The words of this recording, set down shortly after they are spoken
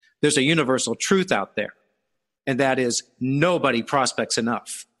there's a universal truth out there, and that is nobody prospects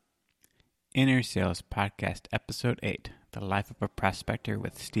enough. Inner Sales Podcast, Episode 8, The Life of a Prospector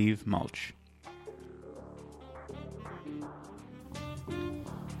with Steve Mulch.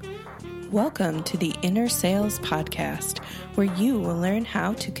 Welcome to the Inner Sales Podcast, where you will learn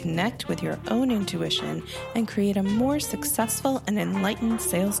how to connect with your own intuition and create a more successful and enlightened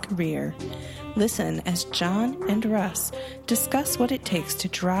sales career. Listen as John and Russ discuss what it takes to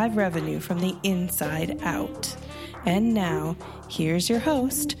drive revenue from the inside out. And now, here's your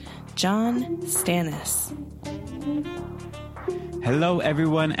host, John Stannis. Hello,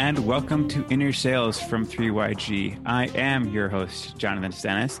 everyone, and welcome to Inner Sales from 3YG. I am your host, Jonathan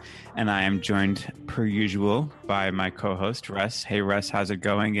Stannis, and I am joined, per usual, by my co-host, Russ. Hey, Russ, how's it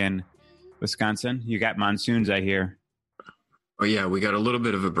going in Wisconsin? You got monsoons, I hear. Oh, yeah, we got a little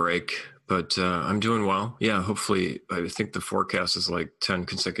bit of a break, but I'm doing well. Yeah, hopefully, I think the forecast is like 10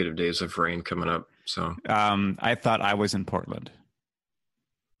 consecutive days of rain coming up. So I thought I was in Portland.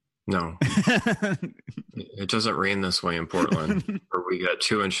 No, it doesn't rain this way in Portland, where we got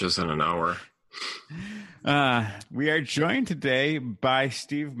 2 inches in an hour. We are joined today by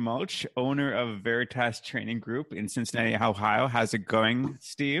Steve Mulch, owner of Veritas Training Group in Cincinnati, Ohio. How's it going,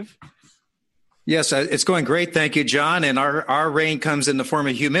 Steve? Yes, it's going great. Thank you, John. And our rain comes in the form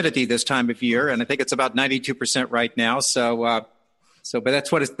of humidity this time of year, and I think it's about 92% right now. But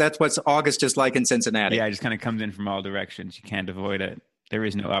that's what August is like in Cincinnati. Yeah, it just kind of comes in from all directions. You can't avoid it. There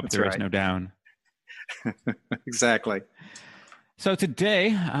is no up, there is no down. Exactly. So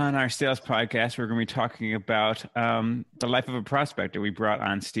today on our sales podcast, we're going to be talking about the life of a prospector. We brought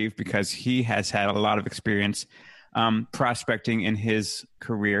on Steve because he has had a lot of experience prospecting in his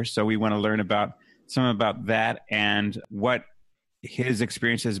career. So we want to learn about some about that and what his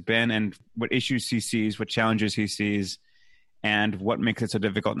experience has been and what issues he sees, what challenges he sees, and what makes it so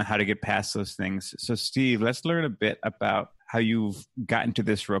difficult and how to get past those things. So Steve, let's learn a bit about how you've gotten to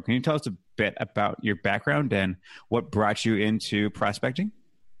this role. Can you tell us a bit about your background and what brought you into prospecting?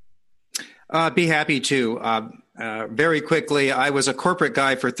 Be happy to. Very quickly, I was a corporate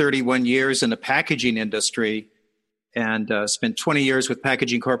guy for 31 years in the packaging industry and spent 20 years with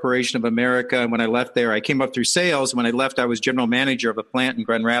Packaging Corporation of America. And when I left there, I came up through sales. When I left, I was general manager of a plant in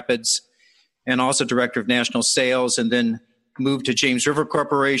Grand Rapids and also director of national sales, and then moved to James River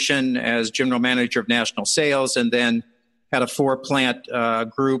Corporation as general manager of national sales, and then had a 4-plant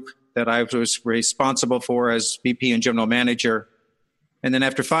group that I was responsible for as VP and general manager. And then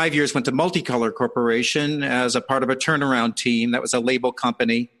after 5 years, went to Multicolor Corporation as a part of a turnaround team. That was a label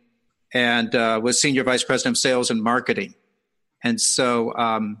company, and was senior vice president of sales and marketing. And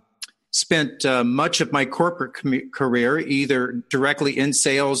so spent much of my corporate career either directly in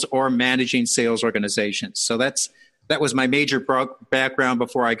sales or managing sales organizations. So that was my major background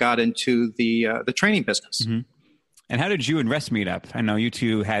before I got into the training business. Mm-hmm. And how did you and Russ meet up? I know you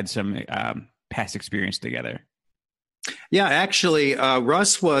two had some past experience together. Yeah, actually,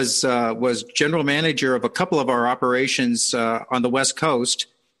 Russ was general manager of a couple of our operations on the West Coast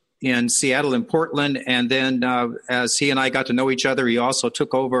in Seattle and Portland. And then as he and I got to know each other, he also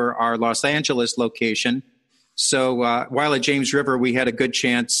took over our Los Angeles location. So while at James River, we had a good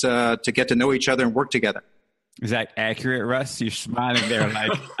chance to get to know each other and work together. Is that accurate, Russ? You're smiling there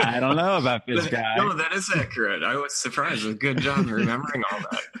like, I don't know about this guy. No, that is accurate. I was surprised. A good job remembering all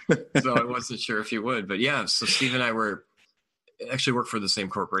that. So I wasn't sure if you would. But yeah, so Steve and I actually worked for the same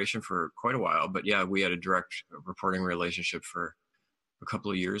corporation for quite a while. But yeah, we had a direct reporting relationship for a couple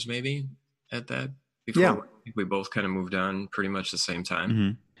of years maybe at that. Before I think we both kind of moved on pretty much the same time.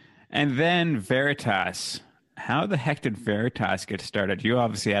 Mm-hmm. And then Veritas. How the heck did Veritas get started? You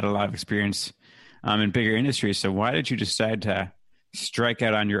obviously had a lot of experience in bigger industries. So why did you decide to strike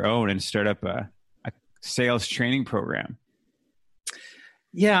out on your own and start up a sales training program?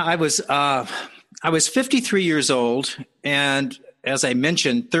 Yeah, I was 53 years old, and as I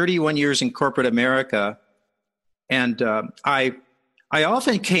mentioned, 31 years in corporate America. And I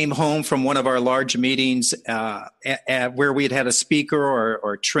often came home from one of our large meetings where we had a speaker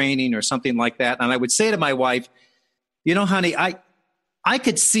or training or something like that. And I would say to my wife, you know, honey, I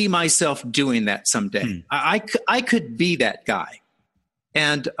could see myself doing that someday. I could be that guy.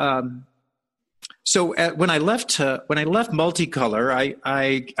 And so when I left Multicolor,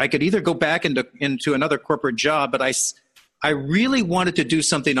 I could either go back into another corporate job, but I really wanted to do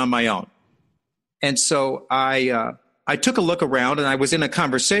something on my own. And so I took a look around, and I was in a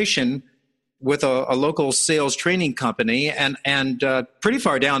conversation with a local sales training company, and pretty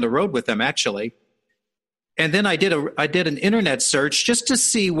far down the road with them actually. And then I did an internet search just to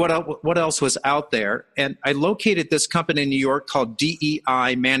see what else was out there. And I located this company in New York called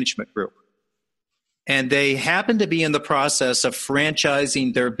DEI Management Group. And they happened to be in the process of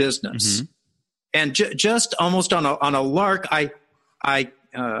franchising their business. And just almost on a lark, I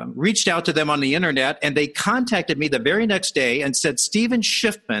reached out to them on the internet, and they contacted me the very next day and said, Steven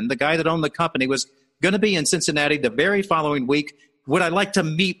Schiffman, the guy that owned the company, was going to be in Cincinnati the very following week. Would I like to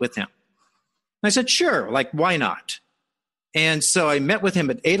meet with him? I said, sure, like, why not? And so I met with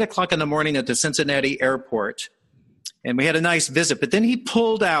him at 8 o'clock in the morning at the Cincinnati airport, and we had a nice visit. But then he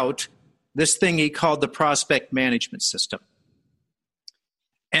pulled out this thing he called the prospect management system.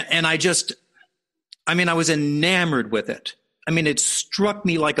 And I was enamored with it. I mean, it struck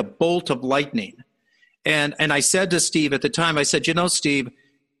me like a bolt of lightning. And I said to Steve at the time, I said, Steve,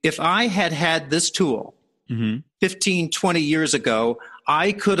 if I had this tool 15, 20 years ago,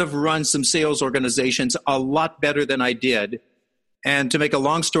 I could have run some sales organizations a lot better than I did. And to make a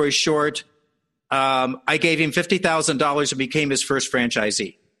long story short, I gave him $50,000 and became his first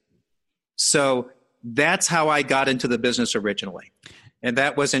franchisee. So that's how I got into the business originally. And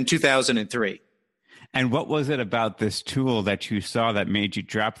that was in 2003. And what was it about this tool that you saw that made you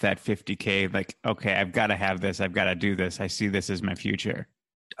drop that $50K? Like, okay, I've got to have this. I've got to do this. I see this as my future.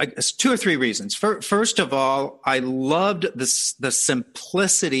 2 or 3 reasons. First of all, I loved the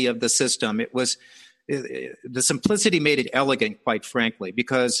simplicity of the system. The simplicity made it elegant, quite frankly,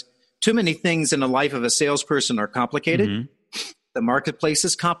 because too many things in the life of a salesperson are complicated. The marketplace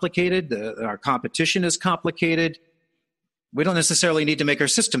is complicated. Our competition is complicated. We don't necessarily need to make our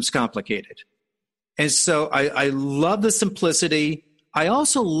systems complicated. And so I love the simplicity. I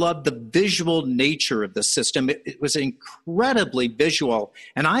also love the visual nature of the system. It was incredibly visual.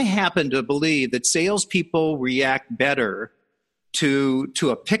 And I happen to believe that salespeople react better to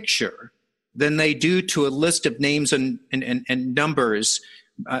a picture than they do to a list of names and numbers.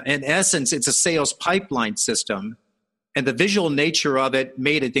 In essence, it's a sales pipeline system. And the visual nature of it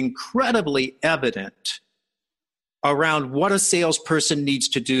made it incredibly evident around what a salesperson needs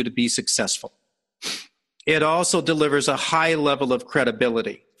to do to be successful. It also delivers a high level of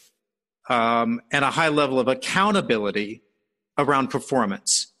credibility and a high level of accountability around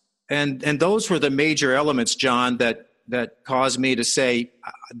performance. And those were the major elements, John, that caused me to say,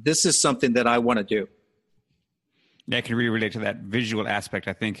 this is something that I want to do. Yeah, I can really relate to that visual aspect.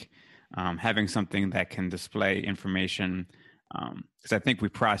 I think having something that can display information, because I think we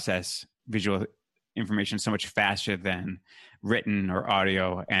process visual information so much faster than written or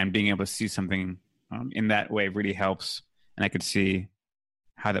audio, and being able to see something in that way really helps. And I could see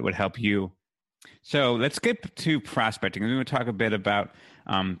how that would help you. So let's get to prospecting. We're going to talk a bit about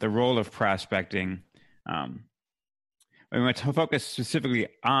the role of prospecting. We want to focus specifically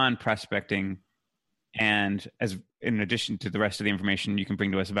on prospecting, and as in addition to the rest of the information you can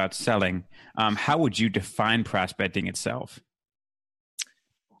bring to us about selling, how would you define prospecting itself?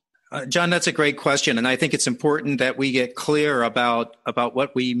 John, that's a great question. And I think it's important that we get clear about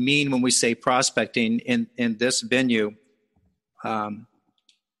what we mean when we say prospecting in this venue.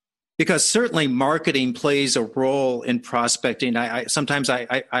 Because certainly marketing plays a role in prospecting. Sometimes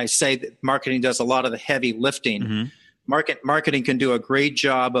I say that marketing does a lot of the heavy lifting. Marketing can do a great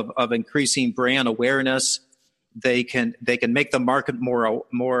job of increasing brand awareness. They can make the market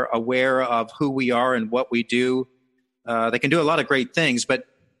more aware of who we are and what we do. They can do a lot of great things, but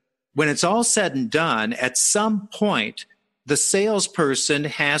when it's all said and done, at some point, the salesperson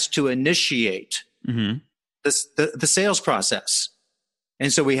has to initiate the sales process.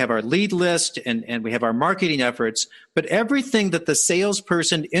 And so we have our lead list and we have our marketing efforts, but everything that the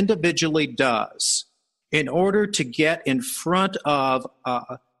salesperson individually does in order to get in front of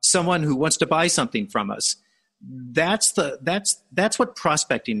someone who wants to buy something from us, that's what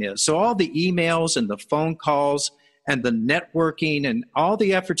prospecting is. So all the emails and the phone calls and the networking and all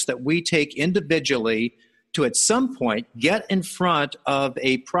the efforts that we take individually to at some point get in front of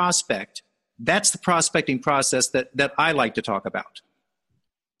a prospect, that's the prospecting process that I like to talk about.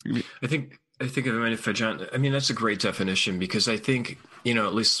 I think if I, John, I mean, that's a great definition, because I think,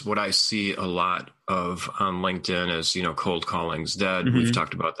 at least what I see a lot of on LinkedIn is, cold calling's dead. We've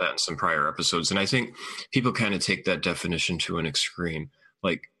talked about that in some prior episodes. And I think people kind of take that definition to an extreme,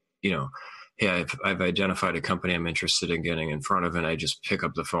 like, hey, I've identified a company I'm interested in getting in front of, and I just pick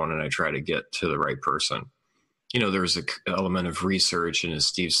up the phone and I try to get to the right person. There's an element of research, and as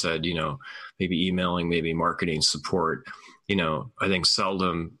Steve said, maybe emailing, maybe marketing support. I think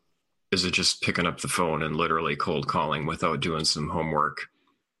seldom is it just picking up the phone and literally cold calling without doing some homework,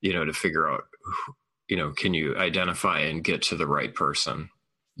 to figure out, can you identify and get to the right person?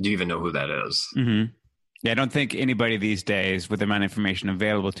 Do you even know who that is? Yeah, I don't think anybody these days with the amount of information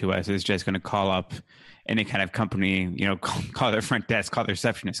available to us is just going to call up any kind of company, call their front desk, call the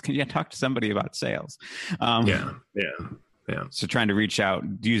receptionist. Can you talk to somebody about sales? Yeah. So trying to reach out,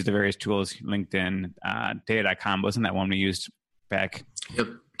 use the various tools, LinkedIn, data.com. Wasn't that one we used back? Yep.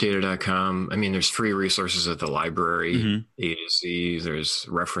 Data.com. I mean, there's free resources at the library, A to Z. There's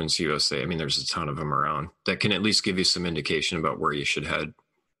Reference USA. I mean, there's a ton of them around that can at least give you some indication about where you should head.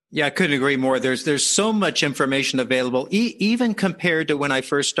 Yeah, I couldn't agree more. There's so much information available, even compared to when I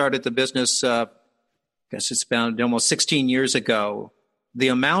first started the business. I guess it's been almost 16 years ago. The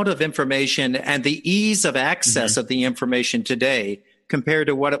amount of information and the ease of access of the information today compared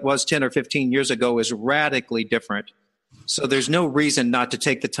to what it was 10 or 15 years ago is radically different. So there's no reason not to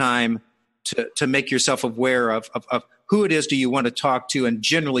take the time to make yourself aware of who it is do you want to talk to, and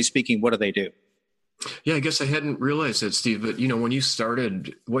generally speaking, what do they do? Yeah, I guess I hadn't realized that, Steve. But when you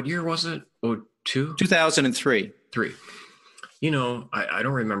started, what year was it? 2003. 3. I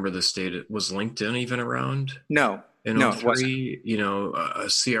don't remember this date. Was LinkedIn even around? No. In 03,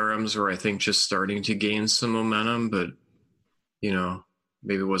 CRMs were, I think, just starting to gain some momentum, but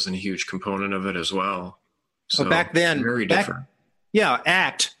maybe it wasn't a huge component of it as well. So back then, very different.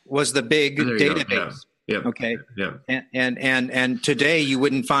 ACT was the big database. Yeah. Okay. Yeah. And today you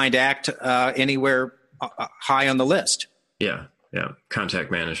wouldn't find ACT anywhere high on the list. Yeah.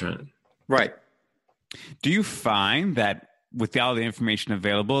 Contact management. Right. Do you find that with all the information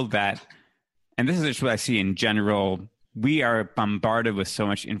available that, and this is just what I see in general, we are bombarded with so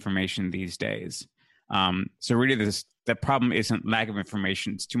much information these days. So really the problem isn't lack of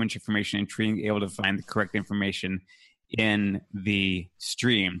information. It's too much information and being able to find the correct information in the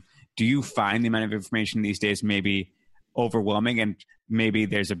stream. Do you find the amount of information these days maybe overwhelming, and maybe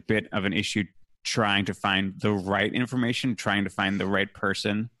there's a bit of an issue trying to find the right information, trying to find the right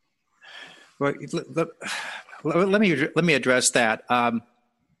person? Well, let me address that. I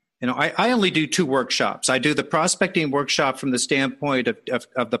only do 2 workshops. I do the prospecting workshop from the standpoint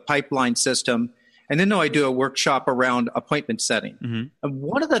of the pipeline system, and then I do a workshop around appointment setting. And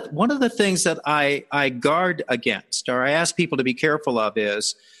one of the things that I guard against, or I ask people to be careful of,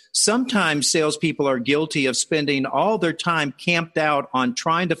 is sometimes salespeople are guilty of spending all their time camped out on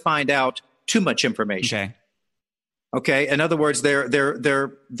trying to find out too much information. Okay. In other words,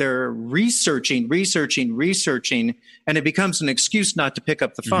 they're researching, and it becomes an excuse not to pick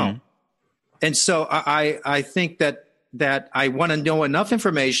up the phone. And so I think that I want to know enough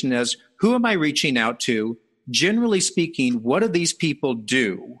information as who am I reaching out to? Generally speaking, what do these people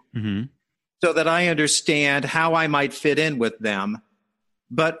do? So that I understand how I might fit in with them.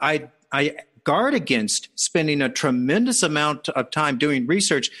 But I guard against spending a tremendous amount of time doing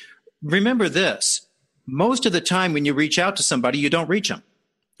research. Remember this. Most of the time when you reach out to somebody, you don't reach them.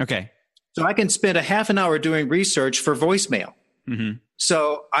 Okay. So I can spend a half an hour doing research for voicemail.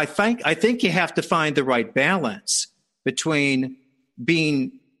 So I think you have to find the right balance between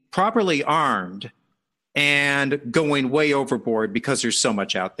being properly armed and going way overboard because there's so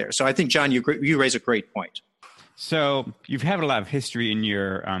much out there. So I think, John, you raise a great point. So you've had a lot of history in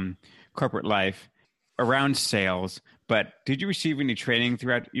your corporate life around sales, but did you receive any training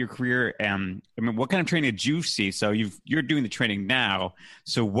throughout your career? What kind of training did you see? So you're doing the training now.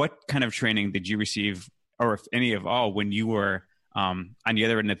 So what kind of training did you receive, or if any of all, when you were on the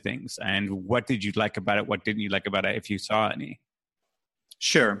other end of things? And what did you like about it? What didn't you like about it, if you saw any?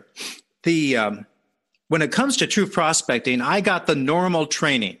 Sure. When it comes to true prospecting, I got the normal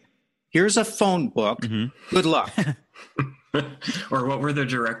training. Here's a phone book. Good luck. Or what were the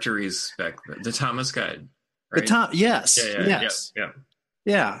directories back then? The Thomas Guide. Right? Yes.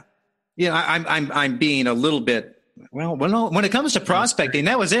 Yeah. I'm being a little bit, when it comes to prospecting,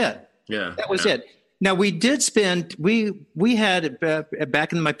 that was it. That was it. Now we did we had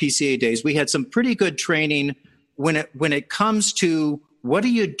back in my PCA days, we had some pretty good training when it comes to what do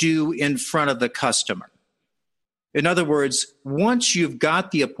you do in front of the customer? In other words, once you've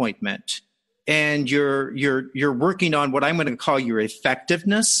got the appointment and you're working on what I'm going to call your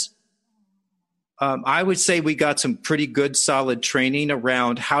effectiveness, I would say we got some pretty good, solid training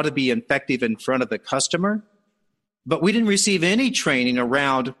around how to be effective in front of the customer. But we didn't receive any training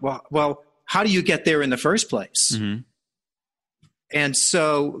around, well, how do you get there in the first place? And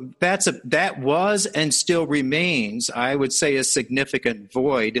so that was and still remains, I would say, a significant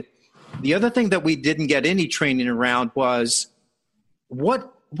void. The other thing that we didn't get any training around was what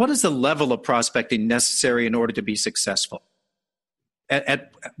is the level of prospecting necessary in order to be successful?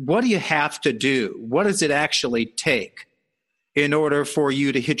 At what do you have to do? What does it actually take in order for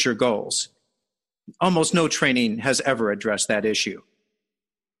you to hit your goals? Almost no training has ever addressed that issue.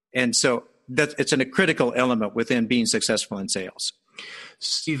 And so that it's a critical element within being successful in sales.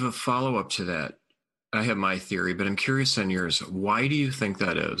 Steve, a follow-up to that. I have my theory, but I'm curious on yours. Why do you think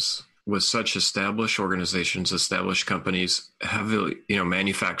that is? With such established organizations, established companies, heavily,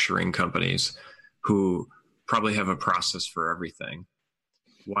 manufacturing companies who probably have a process for everything.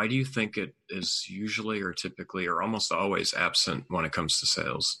 Why do you think it is usually or typically or almost always absent when it comes to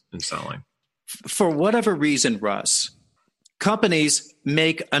sales and selling? For whatever reason, Russ, companies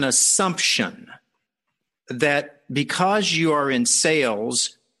make an assumption that because you are in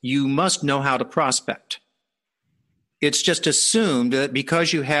sales, you must know how to prospect. It's just assumed that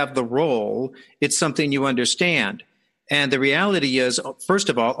because you have the role, it's something you understand. And the reality is, first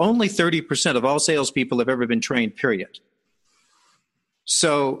of all, only 30% of all salespeople have ever been trained, period.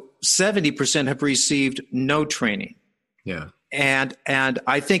 So 70% have received no training. Yeah. And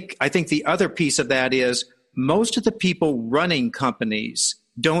I think the other piece of that is most of the people running companies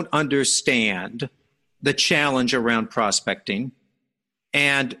don't understand the challenge around prospecting.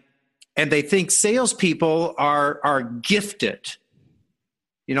 And they think salespeople are gifted.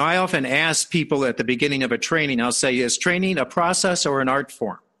 I often ask people at the beginning of a training, I'll say, is training a process or an art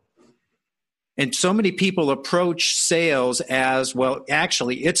form? And so many people approach sales as, well,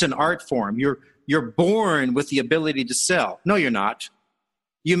 actually, it's an art form. You're born with the ability to sell. No, you're not.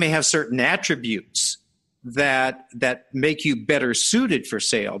 You may have certain attributes that make you better suited for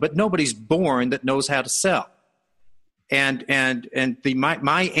sale, but nobody's born that knows how to sell. And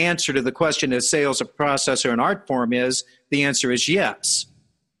my answer to the question, is sales a process or an art form, is the answer is yes.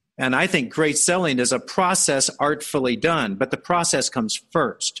 And I think great selling is a process artfully done, but the process comes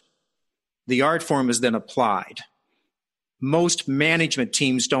first. The art form is then applied. Most management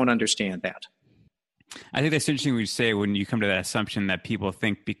teams don't understand that. I think that's interesting what you say when you come to that assumption that people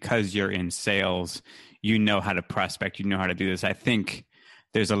think because you're in sales, you know how to prospect, you know how to do this. I think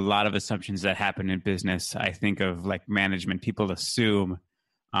there's a lot of assumptions that happen in business. I think of like management. People assume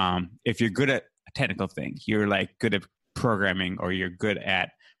if you're good at a technical thing, you're like good at programming, or you're good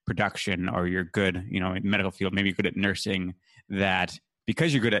at production, or you're good, in medical field, maybe you're good at nursing, that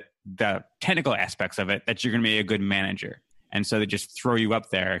because you're good at the technical aspects of it, that you're going to be a good manager. And so they just throw you up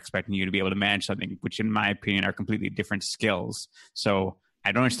there expecting you to be able to manage something, which in my opinion are completely different skills. So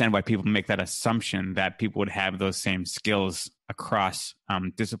I don't understand why people make that assumption that people would have those same skills across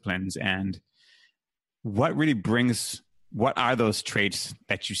disciplines. And what are those traits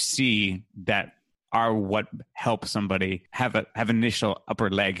that you see that are what help somebody have an initial upper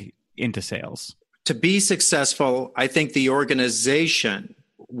leg into sales? To be successful, I think the organization,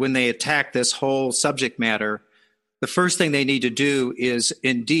 when they attack this whole subject matter, the first thing they need to do is,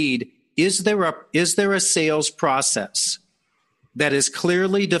 indeed, is there a sales process that is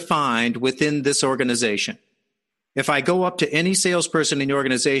clearly defined within this organization? If I go up to any salesperson in the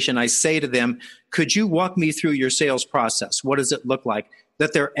organization, I say to them, could you walk me through your sales process? What does it look like?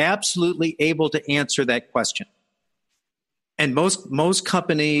 That they're absolutely able to answer that question. And most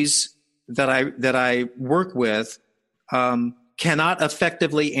companies that I work with cannot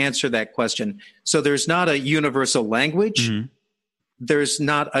effectively answer that question. So there's not a universal language. Mm-hmm. There's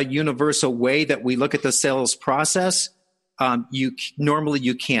not a universal way that we look at the sales process. Normally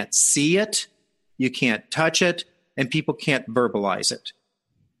you can't see it, you can't touch it, and people can't verbalize it.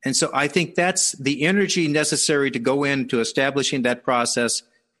 And so I think that's the energy necessary to go into establishing that process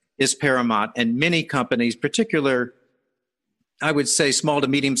is paramount. And many companies, particular, I would say small to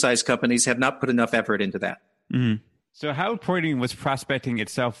medium-sized companies, have not put enough effort into that. Mm-hmm. So how important was prospecting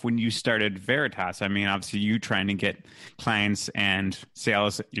itself when you started Veritas? I mean, obviously you trying to get clients and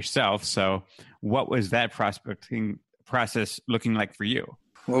sales yourself. So what was that prospecting process looking like for you?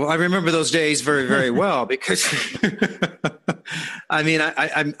 Well, I remember those days very, very well because I mean,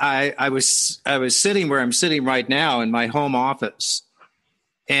 I was sitting where I'm sitting right now in my home office,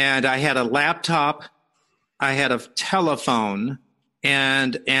 and I had a laptop, I had a telephone,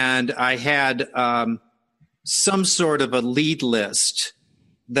 and I had some sort of a lead list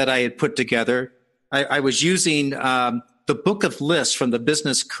that I had put together. I was using the book of lists from the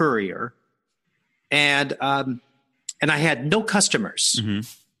Business Courier, and I had no customers. Mm-hmm.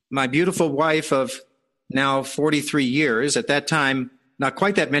 My beautiful wife of now 43 years, at that time, not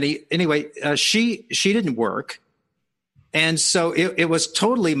quite that many. Anyway, she didn't work. And so it was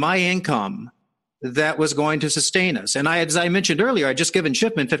totally my income that was going to sustain us. And as I mentioned earlier, I'd just given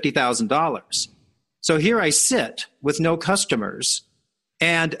Shipman $50,000. So here I sit with no customers.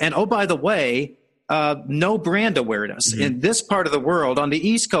 And oh, by the way, no brand awareness. Mm-hmm. In this part of the world, on the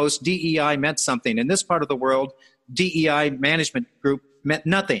East Coast, DEI meant something. In this part of the world, DEI management group meant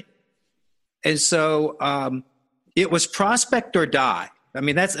nothing. And so it was prospect or die. I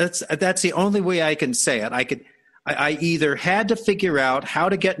mean, that's the only way I can say it. I either had to figure out how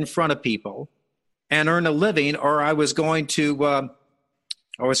to get in front of people and earn a living, or I was going to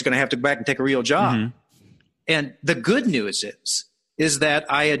have to go back and take a real job. Mm-hmm. And the good news is that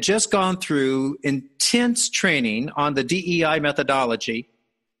I had just gone through intense training on the DEI methodology,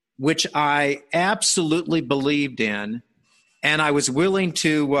 which I absolutely believed in, and I was willing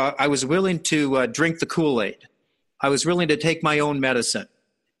to drink the Kool-Aid. I was willing to take my own medicine,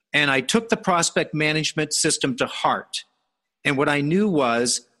 and I took the prospect management system to heart. And what I knew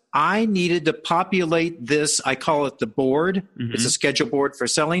was I needed to populate this. I call it the board. Mm-hmm. It's a schedule board for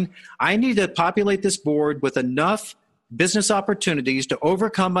selling. I needed to populate this board with enough business opportunities to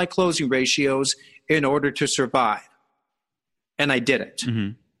overcome my closing ratios in order to survive. And I did it.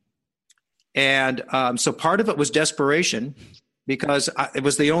 Mm-hmm. And so part of it was desperation, because it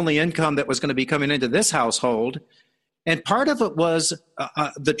was the only income that was going to be coming into this household. And part of it was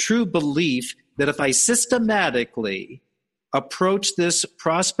the true belief that if I systematically approach this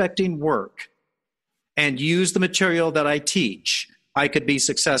prospecting work and use the material that I teach, I could be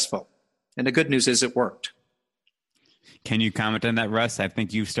successful. And the good news is it worked. Can you comment on that, Russ? I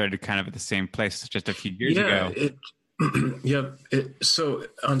think you started kind of at the same place just a few years ago. So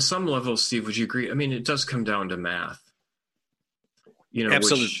on some level, Steve, would you agree? I mean, it does come down to math.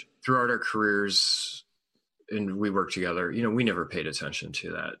 Absolutely. Which throughout our careers, and we work together, we never paid attention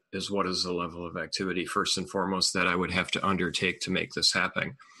to that. What is the level of activity, first and foremost, that I would have to undertake to make this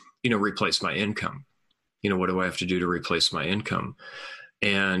happen? Replace my income. What do I have to do to replace my income?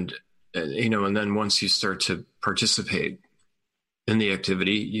 And then once you start to participate in the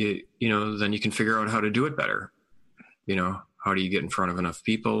activity, then you can figure out how to do it better. How do you get in front of enough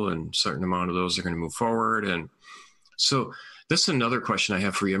people, and a certain amount of those are going to move forward. And so this is another question I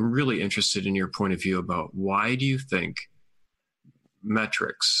have for you. I'm really interested in your point of view about why do you think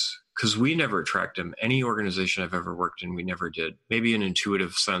metrics, because we never tracked them. Any organization I've ever worked in, we never did. Maybe an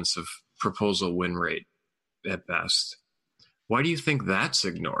intuitive sense of proposal win rate at best. Why do you think that's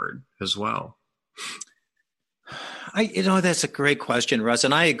ignored as well? That's a great question, Russ.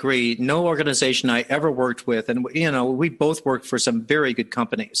 And I agree. No organization I ever worked with, and we both worked for some very good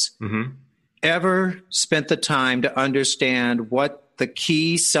companies, mm-hmm. ever spent the time to understand what the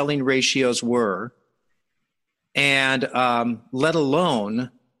key selling ratios were, and let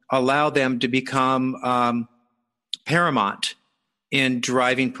alone allow them to become paramount in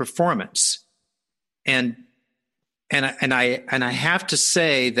driving performance. And I have to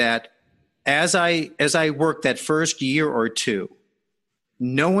say that as I worked that first year or two,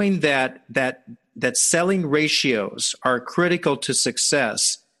 knowing that selling ratios are critical to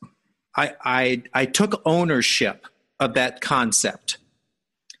success, I took ownership of that concept,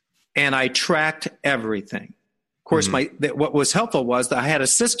 and I tracked everything. Of course, mm-hmm. What was helpful was that I had a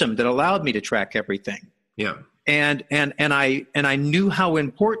system that allowed me to track everything. Yeah, and I knew how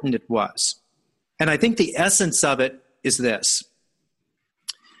important it was. And I think the essence of it is this.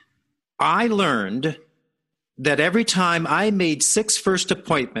 I learned that every time I made 6 first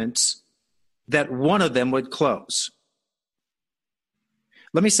appointments, that one of them would close.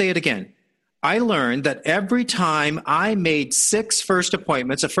 Let me say it again. I learned that every time I made 6 first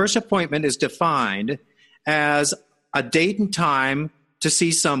appointments, a first appointment is defined as a date and time to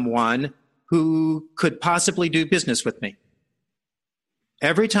see someone who could possibly do business with me.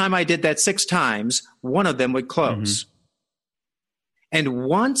 Every time I did that 6 times, one of them would close. Mm-hmm. And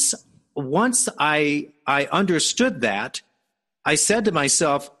once I understood that, I said to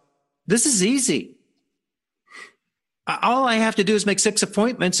myself, this is easy. All I have to do is make 6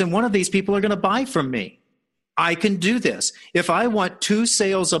 appointments, and one of these people are going to buy from me. I can do this. If I want 2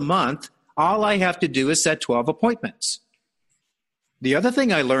 sales a month, all I have to do is set 12 appointments. The other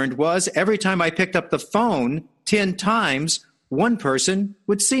thing I learned was every time I picked up the phone 10 times, one person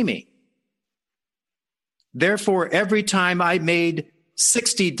would see me. Therefore, every time I made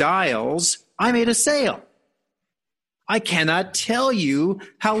 60 dials, I made a sale. I cannot tell you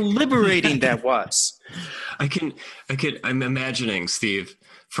how liberating that was. I'm imagining, Steve,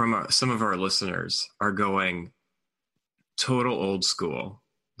 from some of our listeners are going total old school.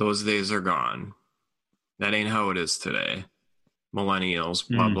 Those days are gone. That ain't how it is today. Millennials,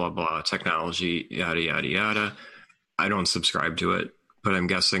 blah, blah, blah, technology, yada, yada, yada. I don't subscribe to it, but I'm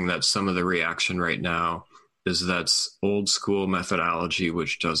guessing that some of the reaction right now is that's old school methodology,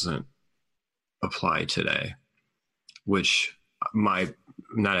 which doesn't apply today, which I'm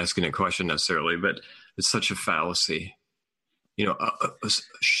not asking a question necessarily, but it's such a fallacy.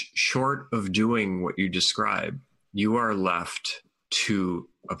 Short of doing what you describe, you are left to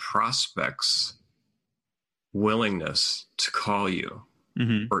a prospect's willingness to call you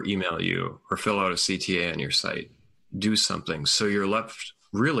or email you or fill out a CTA on your site. Do something. So you're left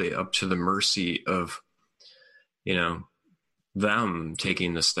really up to the mercy of, them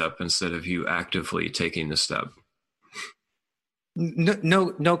taking the step instead of you actively taking the step.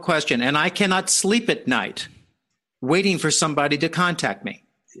 No question. And I cannot sleep at night waiting for somebody to contact me.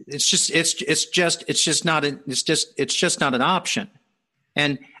 It's just not an option.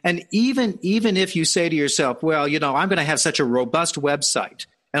 And even if you say to yourself, well, I'm going to have such a robust website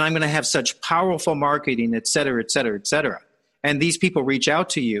and I'm going to have such powerful marketing, et cetera, et cetera, et cetera, and these people reach out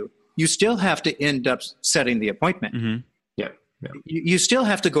to you, you still have to end up setting the appointment. Mm-hmm. Yeah. You still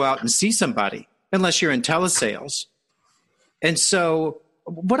have to go out and see somebody unless you're in telesales. And so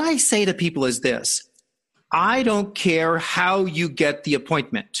what I say to people is this: I don't care how you get the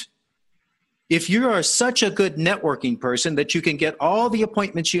appointment. If you are such a good networking person that you can get all the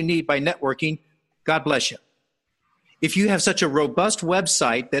appointments you need by networking, God bless you. If you have such a robust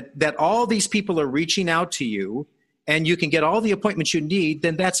website that all these people are reaching out to you and you can get all the appointments you need,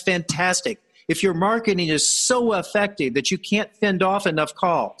 then that's fantastic. If your marketing is so effective that you can't fend off enough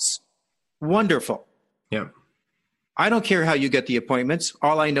calls, wonderful. Yeah. I don't care how you get the appointments.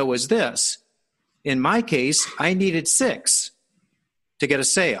 All I know is this. In my case, I needed 6 to get a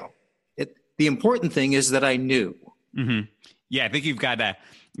sale. The important thing is that I knew. Mm-hmm. Yeah, I think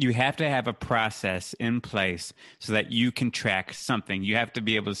you have to have a process in place so that you can track something. You have to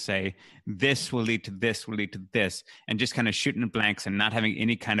be able to say, this will lead to this, will lead to this, and just kind of shooting blanks and not having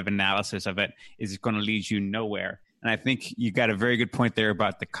any kind of analysis of it is going to lead you nowhere. And I think you got a very good point there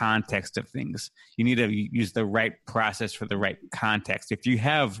about the context of things. You need to use the right process for the right context. If you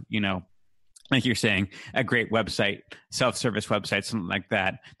have, like you're saying, a great website, self-service website, something like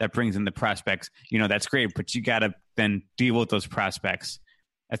that brings in the prospects, that's great, but you got to then deal with those prospects.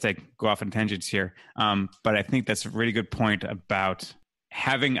 As I go off on tangents here. But I think that's a really good point about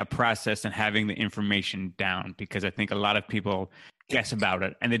having a process and having the information down, because I think a lot of people guess about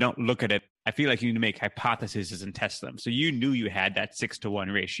it and they don't look at it. I feel like you need to make hypotheses and test them. So you knew you had that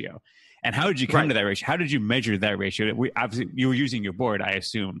 6-to-1 ratio. And how did you come to that ratio? How did you measure that ratio? Obviously, you were using your board, I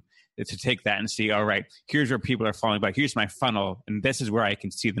assume, to take that and see, all right, here's where people are falling by. Here's my funnel, and this is where I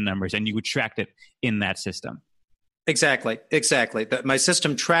can see the numbers. And you would track it in that system. Exactly. My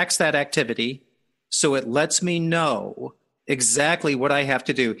system tracks that activity, so it lets me know exactly what I have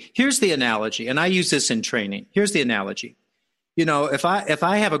to do. Here's the analogy, and I use this in training. Here's the analogy. If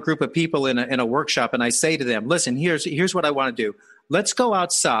I have a group of people in a workshop and I say to them, listen, here's what I want to do. Let's go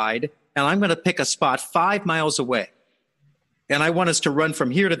outside, and I'm going to pick a spot 5 miles away, and I want us to run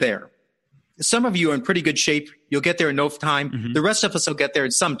from here to there. Some of you are in pretty good shape. You'll get there in no time. Mm-hmm. The rest of us will get there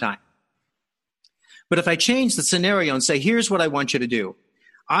in some time. But if I change the scenario and say, here's what I want you to do.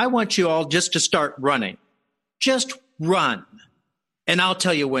 I want you all just to start running. Just run. And I'll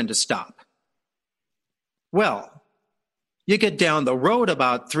tell you when to stop. Well, you get down the road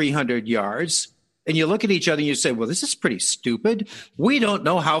about 300 yards and you look at each other and you say, well, this is pretty stupid. We don't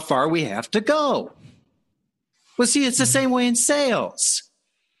know how far we have to go. Well, see, it's the same way in sales.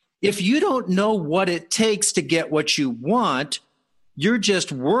 If you don't know what it takes to get what you want, you're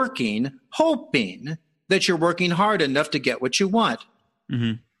just working, hoping that you're working hard enough to get what you want.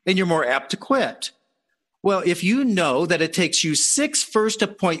 Mm-hmm. And you're more apt to quit. Well, if you know that it takes you 6 first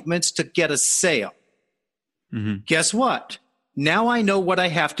appointments to get a sale, mm-hmm. guess what? Now I know what I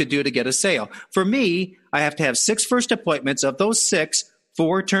have to do to get a sale. For me, I have to have 6 first appointments. Of those 6,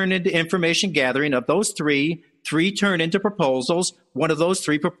 4 turn into information gathering. Of those 3 turn into proposals. One of those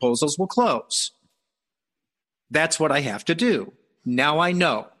 3 proposals will close. That's what I have to do. Now I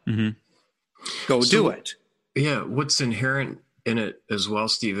know. Mm-hmm. Go do it. Yeah. What's inherent in it as well,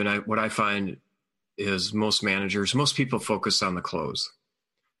 Steve, and what I find is most people focus on the close.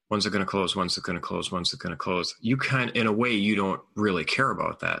 When's it going to close? When's it going to close? When's it going to close? In a way, you don't really care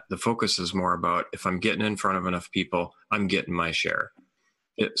about that. The focus is more about, if I'm getting in front of enough people, I'm getting my share.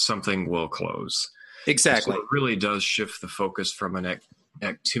 Something will close. Exactly. So it really does shift the focus from an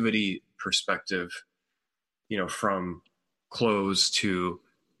activity perspective, from close to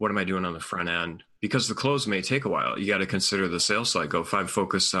what am I doing on the front end? Because the close may take a while. You got to consider the sales cycle. If I'm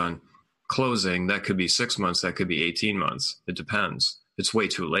focused on closing, that could be 6 months, that could be 18 months. It depends. It's way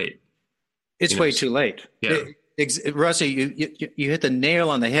too late. It's way too late. Yeah. Rusty, you hit the nail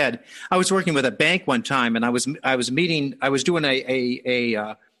on the head. I was working with a bank one time, and I was doing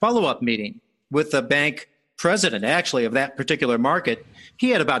a follow-up meeting with the bank president, actually, of that particular market.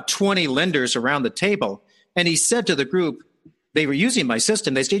 He had about 20 lenders around the table, and he said to the group, they were using my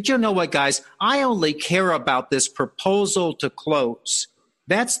system. They said, you know what, guys, I only care about this proposal to close.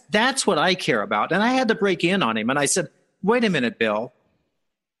 That's what I care about. And I had to break in on him. And I said, wait a minute, Bill,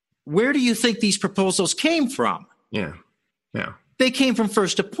 Where do you think these proposals came from? Yeah. They came from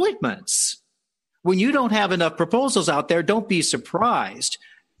first appointments. When you don't have enough proposals out there, don't be surprised.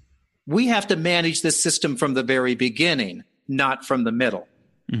 We have to manage this system from the very beginning, not from the middle.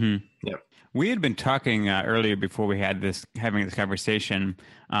 Mm-hmm. Yeah. We had been talking earlier before we had having this conversation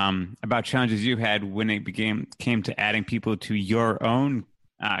about challenges you had when it came to adding people to your own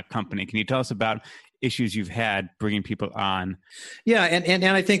company. Can you tell us about issues you've had bringing people on? Yeah, and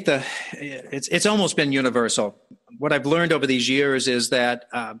I think it's almost been universal. What I've learned over these years is that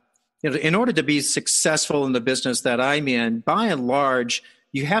in order to be successful in the business that I'm in, by and large,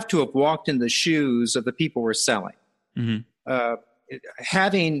 you have to have walked in the shoes of the people we're selling. Mm-hmm.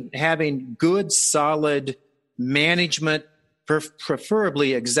 Having good, solid management,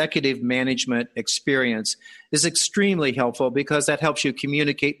 preferably executive management experience, is extremely helpful because that helps you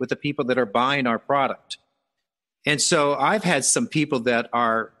communicate with the people that are buying our product. And so I've had some people that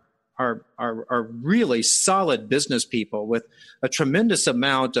are really solid business people with a tremendous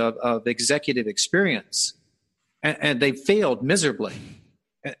amount of executive experience, and they failed miserably.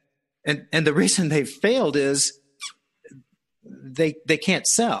 And the reason they failed is they can't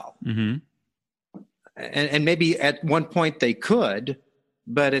sell. Mm-hmm. And maybe at one point they could,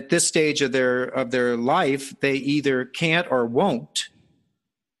 but at this stage of their life, they either can't or won't.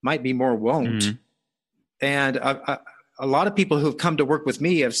 Might be more won't. Mm-hmm. And a lot of people who have come to work with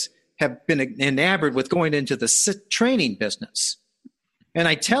me have been enamored with going into the training business. And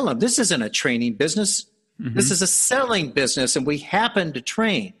I tell them, this isn't a training business. Mm-hmm. This is a selling business, and we happen to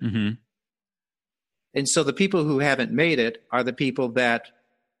train. Mm-hmm. And so the people who haven't made it are the people that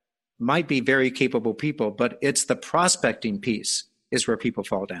might be very capable people, but it's the prospecting piece is where people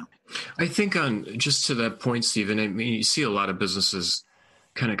fall down. I think just to that point, Stephen, I mean, you see a lot of businesses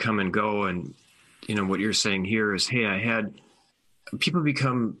kind of come and go, and what you're saying here is, hey, I had people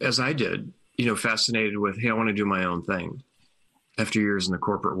become, as I did, fascinated with, hey, I want to do my own thing. After years in the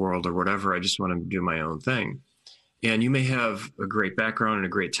corporate world or whatever, I just want to do my own thing. And you may have a great background and a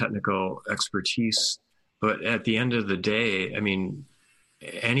great technical expertise, but at the end of the day, I mean,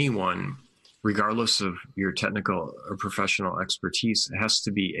 anyone, regardless of your technical or professional expertise, has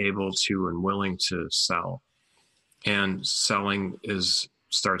to be able to and willing to sell. And selling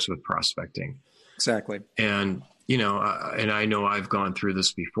starts with prospecting. Exactly. And, and I know I've gone through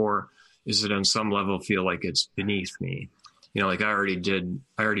this before, is it on some level feel like it's beneath me? Like I already did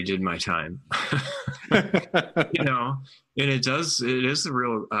my time, and it is the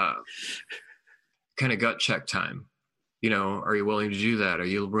real kind of gut check time. Are you willing to do that? Are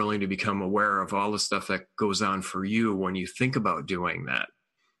you willing to become aware of all the stuff that goes on for you when you think about doing that?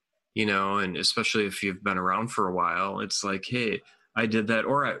 And especially if you've been around for a while, it's like, hey, I did that,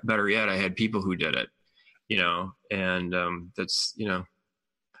 or better yet, I had people who did it, and that's,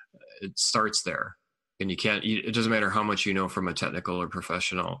 it starts there. And it doesn't matter how much you know from a technical or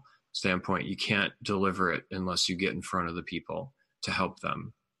professional standpoint, you can't deliver it unless you get in front of the people to help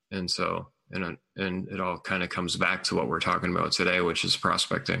them. And so, and it all kind of comes back to what we're talking about today, which is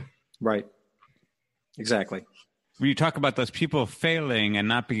prospecting. Right. Exactly. When you talk about those people failing and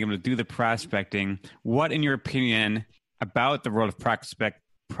not being able to do the prospecting, what, in your opinion, about the role of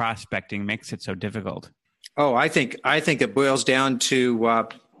prospecting makes it so difficult? Oh, I think it boils down to,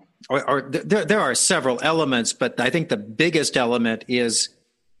 there are several elements, but I think the biggest element is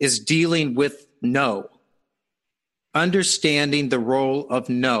dealing with no, understanding the role of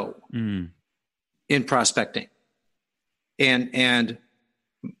no in prospecting, and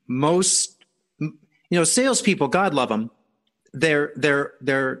most salespeople, God love them,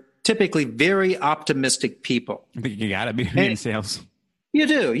 they're typically very optimistic people. I think you got to be in sales. You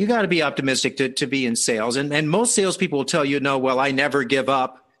do. You got to be optimistic to be in sales, and most salespeople will tell you, no, well, I never give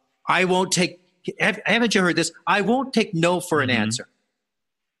up. I won't take, haven't you heard this? I won't take no for an answer.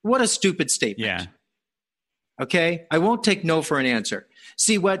 What a stupid statement. Yeah. Okay. I won't take no for an answer.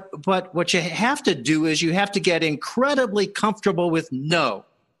 See, what you have to do is you have to get incredibly comfortable with no.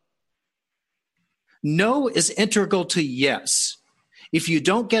 No is integral to yes. If you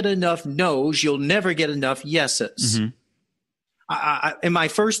don't get enough no's, you'll never get enough yeses. Mm-hmm. In my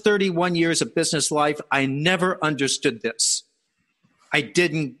first 31 years of business life, I never understood this. I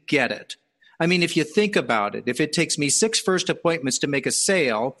didn't get it. I mean, if you think about it, if it takes me 6 first appointments to make a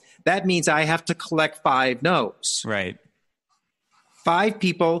sale, that means I have to collect 5 no's. Right. 5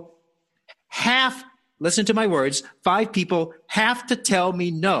 people listen to my words, 5 people have to tell me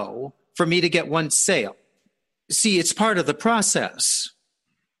no for me to get 1 sale. See, it's part of the process.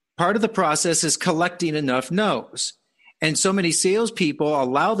 Part of the process is collecting enough no's. And so many salespeople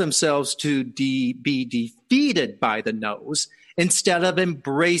allow themselves to be defeated by the no's instead of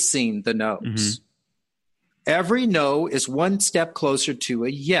embracing the no's. Mm-hmm. Every no is one step closer to a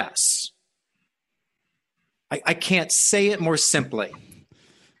yes. I can't say it more simply.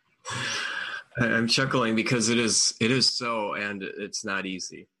 I'm chuckling because it is so, and it's not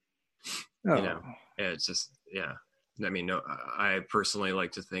easy. Oh. You know, it's just, yeah. I mean, no, I personally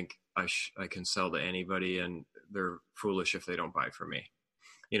like to think I can sell to anybody, and they're foolish if they don't buy from me,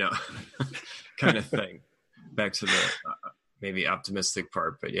 you know, kind of thing. Back to the maybe optimistic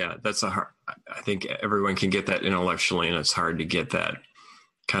part, but yeah, that's I think everyone can get that intellectually, and it's hard to get that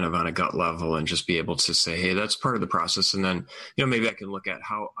kind of on a gut level and just be able to say, hey, that's part of the process. And then, you know, maybe I can look at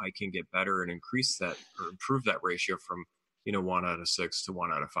how I can get better and increase that or improve that ratio from, you know, 1 out of 6 to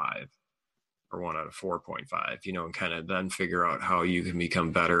 1 out of 5 or 1 out of 4.5, you know, and kind of then figure out how you can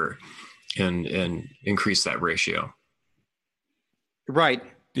become better and increase that ratio. Do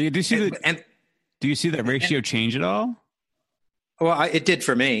you see that ratio change at all? Well, it did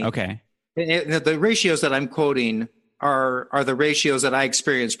for me. Okay. The ratios that I'm quoting are the ratios that I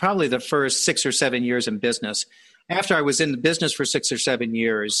experienced probably the first 6 or 7 years in business. After I was in the business for 6 or 7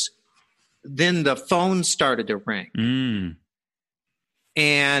 years, then the phone started to ring. Mm.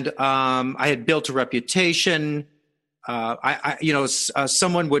 And I had built a reputation.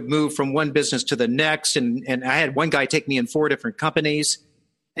 Someone would move from one business to the next, and I had one guy take me in 4 different companies.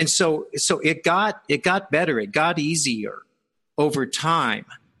 And so it got better. It got easier over time.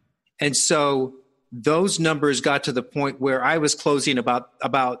 And so those numbers got to the point where I was closing about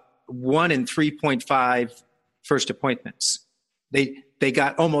 1 in 3.5 first appointments. They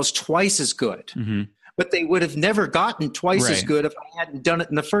got almost twice as good, mm-hmm. but they would have never gotten twice as good if I hadn't done it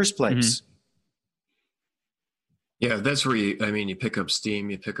in the first place. Mm-hmm. Yeah, that's where you pick up steam,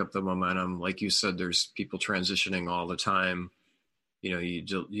 you pick up the momentum. Like you said, there's people transitioning all the time. You know,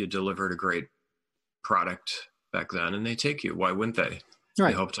 you delivered a great product back then, and they take you. Why wouldn't they?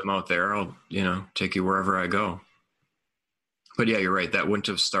 Right. I helped them out there. I'll, take you wherever I go. But yeah, you're right. That wouldn't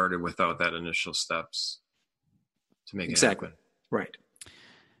have started without that initial steps to make it happen. Right.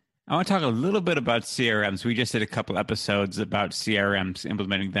 I want to talk a little bit about CRMs. We just did a couple episodes about CRMs,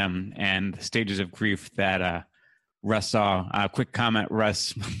 implementing them, and the stages of grief that Russ saw. Quick comment,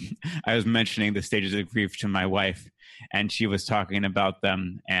 Russ. I was mentioning the stages of grief to my wife, and she was talking about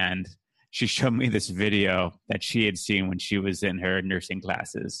them, and she showed me this video that she had seen when she was in her nursing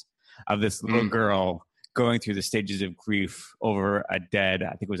classes of this little girl going through the stages of grief over a dead,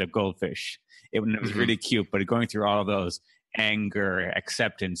 I think it was a goldfish. It was really cute, but going through all of those, anger,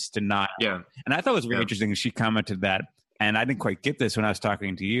 acceptance, denial. Yeah. And I thought it was really interesting. She commented that, and I didn't quite get this when I was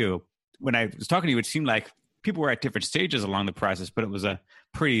talking to you. When I was talking to you, it seemed like people were at different stages along the process, but it was a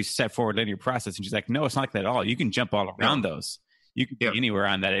pretty set forward linear process. And she's like, no, it's not like that at all. You can jump all around those. You can be anywhere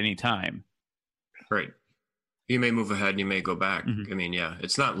on that at any time. Right. You may move ahead and you may go back. Mm-hmm. I mean,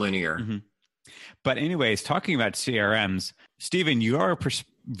 it's not linear. Mm-hmm. But anyways, talking about CRMs, Stephen, your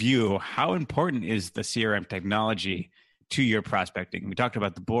view, how important is the CRM technology to your prospecting? We talked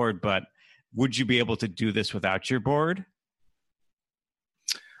about the board, but would you be able to do this without your board?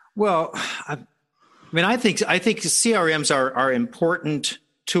 Well, I think CRMs are important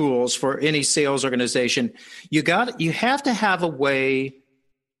tools for any sales organization. You have to have a way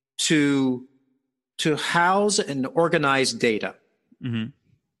to house and organize data. Mm-hmm.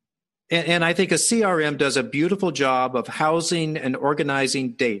 And I think a CRM does a beautiful job of housing and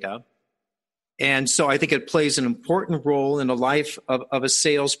organizing data. And so I think it plays an important role in the life of a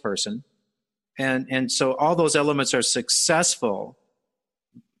salesperson. And so all those elements are successful.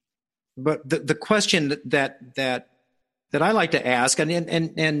 But the question that I like to ask,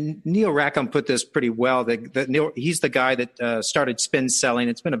 and Neil Rackham put this pretty well, he's the guy that started spin selling.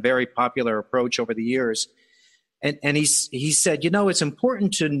 It's been a very popular approach over the years. And he said, it's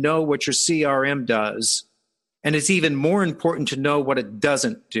important to know what your CRM does, and it's even more important to know what it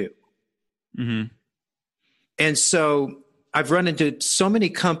doesn't do. Mm-hmm. And so I've run into so many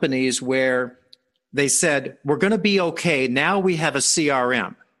companies where they said, we're going to be okay. Now we have a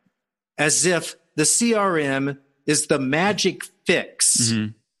CRM, as if the CRM is the magic fix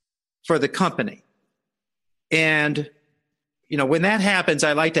for the company. And when that happens,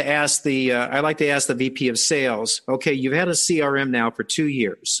 I like to ask the VP of sales, okay, you've had a CRM now for 2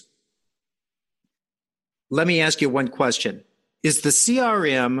 years. Let me ask you one question. Is the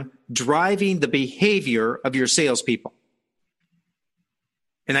CRM driving the behavior of your salespeople?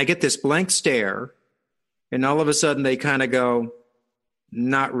 And I get this blank stare, and all of a sudden they kind of go,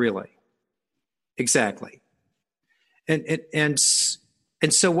 not really. Exactly. And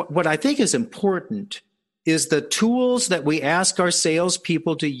so what I think is important is the tools that we ask our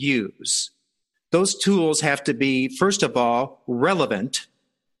salespeople to use those tools have to be, first of all, relevant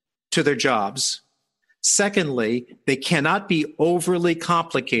to their jobs. Secondly, they cannot be overly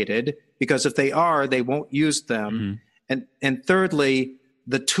complicated, because if they are, they won't use them. And thirdly,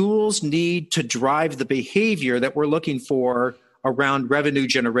 the tools need to drive the behavior that we're looking for around revenue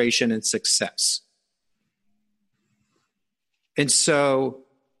generation and success. And so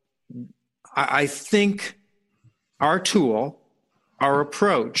I think our tool, our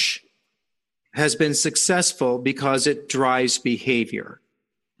approach, has been successful because it drives behavior.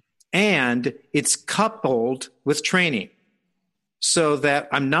 And it's coupled with training, so that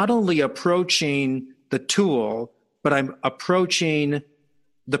I'm not only approaching the tool, but I'm approaching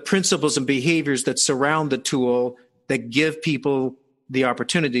the principles and behaviors that surround the tool that give people the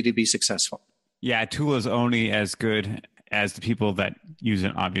opportunity to be successful. Yeah, a tool is only as good as the people that use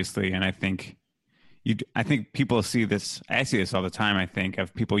it, obviously. And I think people see this. I see this all the time, I think,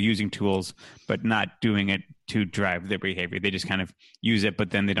 of people using tools, but not doing it to drive their behavior. They just kind of use it,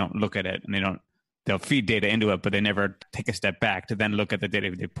 but then they don't look at it, and they'll feed data into it, but they never take a step back to then look at the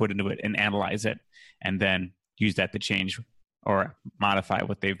data they put into it and analyze it, and then use that to change or modify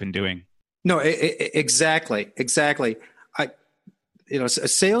what they've been doing. No, exactly.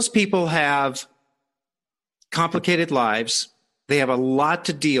 Salespeople have complicated lives. They have a lot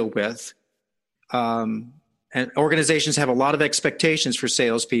to deal with. And organizations have a lot of expectations for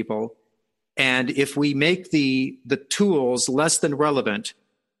salespeople. And if we make the tools less than relevant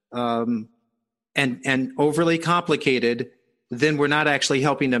and overly complicated, then we're not actually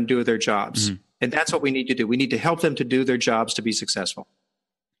helping them do their jobs. And that's what we need to do. We need to help them to do their jobs to be successful.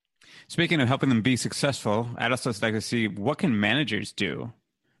 Speaking of helping them be successful, I'd also like to see, what can managers do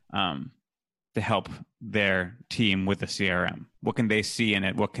to help their team with the CRM? What can they see in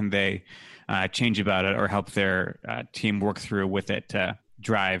it? What can they change about it, or help their team work through with it to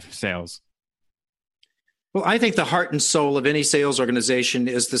drive sales? Well, I think the heart and soul of any sales organization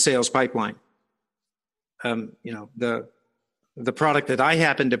is the sales pipeline. The product that I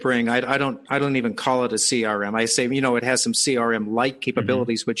happen to bring, I don't even call it a CRM. I say, it has some CRM-like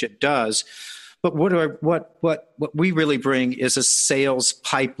capabilities, which it does. But what we really bring is a sales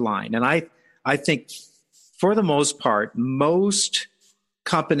pipeline. And I think for the most part, most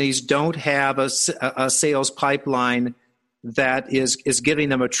companies don't have a sales pipeline that is giving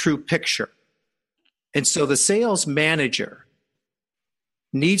them a true picture. And so the sales manager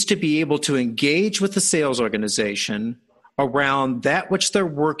needs to be able to engage with the sales organization around that which they're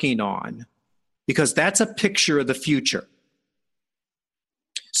working on, because that's a picture of the future.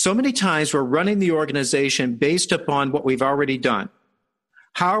 So many times we're running the organization based upon what we've already done.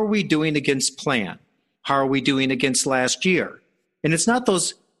 How are we doing against plan? How are we doing against last year? And it's not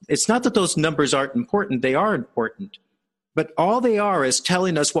that those numbers aren't important. They are important. But all they are is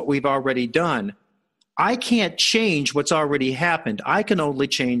telling us what we've already done. I can't change what's already happened. I can only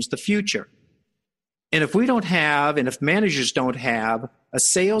change the future. And if if managers don't have a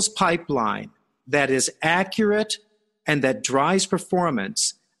sales pipeline that is accurate and that drives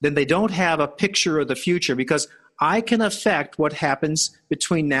performance, then they don't have a picture of the future, because I can affect what happens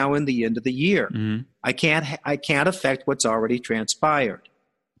between now and the end of the year. Mm-hmm. I can't affect what's already transpired.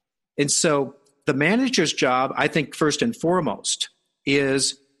 And so the manager's job, I think, first and foremost,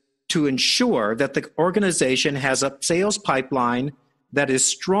 is to ensure that the organization has a sales pipeline that is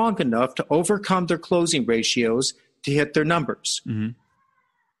strong enough to overcome their closing ratios to hit their numbers. Mm-hmm.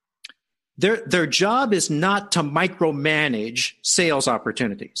 Their job is not to micromanage sales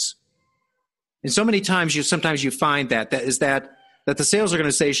opportunities. And so many times sometimes you find that the sales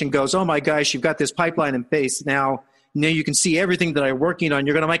organization goes, oh my gosh, you've got this pipeline in place. Now you can see everything that I'm working on.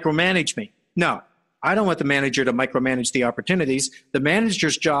 You're going to micromanage me. No, I don't want the manager to micromanage the opportunities. The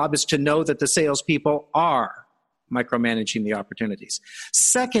manager's job is to know that the salespeople are micromanaging the opportunities.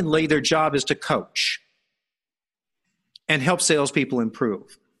 Secondly, their job is to coach and help salespeople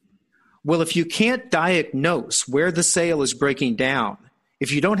improve. Well, if you can't diagnose where the sale is breaking down,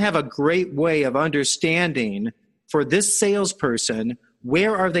 if you don't have a great way of understanding for this salesperson,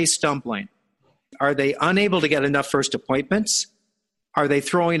 where are they stumbling? Are they unable to get enough first appointments? Are they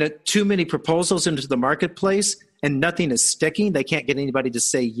throwing too many proposals into the marketplace and nothing is sticking? They can't get anybody to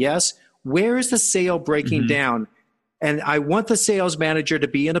say yes. Where is the sale breaking down? And I want the sales manager to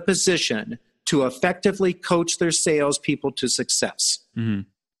be in a position to effectively coach their salespeople to success. Mm-hmm.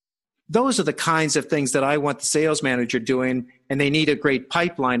 Those are the kinds of things that I want the sales manager doing, and they need a great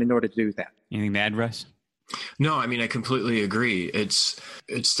pipeline in order to do that. Anything to add, Russ? No, I mean, I completely agree. It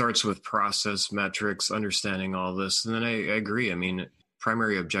starts with process, metrics, understanding all this. And then I agree. I mean,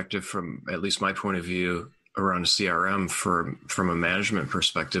 primary objective from at least my point of view around CRM from a management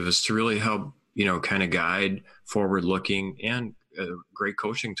perspective is to really help kind of guide, forward looking, and a great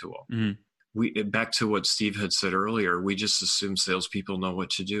coaching tool. Mm-hmm. Back to what Steve had said earlier, we just assume salespeople know what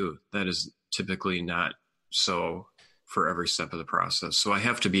to do. That is typically not so for every step of the process. So I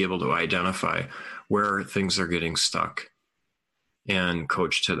have to be able to identify where things are getting stuck and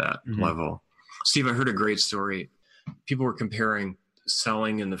coach to that level. Steve, I heard a great story. People were comparing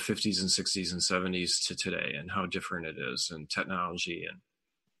selling in the 50s and 60s and 70s to today and how different it is, and technology. And,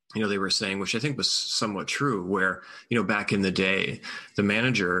 they were saying, which I think was somewhat true, where, back in the day, the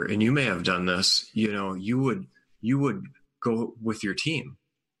manager, and you may have done this, you would go with your team.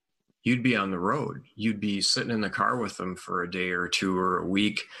 You'd be on the road. You'd be sitting in the car with them for a day or two or a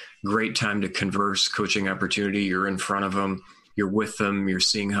week. Great time to converse, coaching opportunity. You're in front of them. You're with them. You're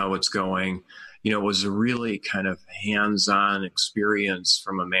seeing how it's going. It was a really kind of hands-on experience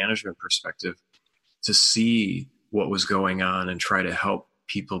from a management perspective to see what was going on and try to help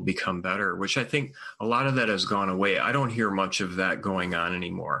people become better, which I think a lot of that has gone away. I don't hear much of that going on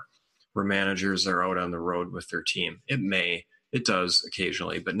anymore, where managers are out on the road with their team. It does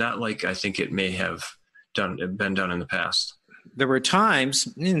occasionally, but not like I think it may have been done in the past. There were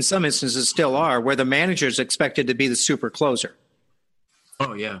times, in some instances still are, where the manager is expected to be the super closer.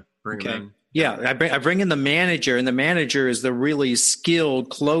 Oh, yeah. Bring him in. Yeah, I bring in the manager, and the manager is the really skilled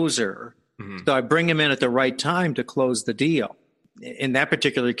closer. Mm-hmm. So I bring him in at the right time to close the deal. In that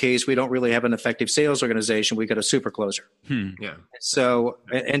particular case, we don't really have an effective sales organization. We got a super closer. Yeah. So,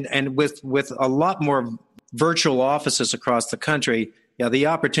 and with a lot more virtual offices across the country, the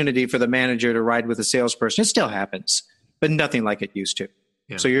opportunity for the manager to ride with a salesperson, it still happens, but nothing like it used to.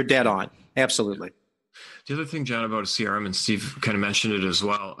 Yeah. So you're dead on. Absolutely. The other thing, John, about a CRM, and Steve kind of mentioned it as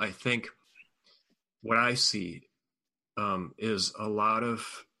well, I think what I see is a lot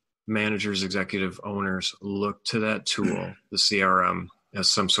of managers, executive owners look to that tool, the CRM,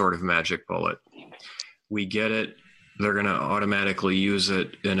 as some sort of magic bullet. We get it. They're going to automatically use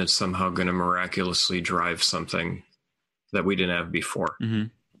it, and it's somehow going to miraculously drive something that we didn't have before. Mm-hmm.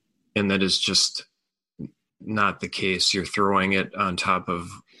 And that is just not the case. You're throwing it on top of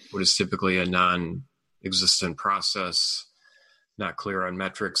what is typically a non-existent process, not clear on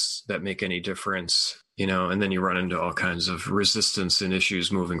metrics that make any difference, and then you run into all kinds of resistance and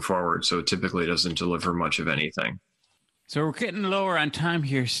issues moving forward. So it typically doesn't deliver much of anything. So we're getting lower on time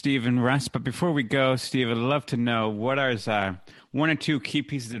here, Steve and Russ. But before we go, Steve, I'd love to know what are one or two key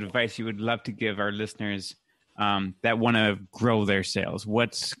pieces of advice you would love to give our listeners that want to grow their sales.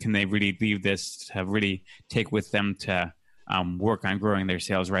 What can they really leave this to really take with them to work on growing their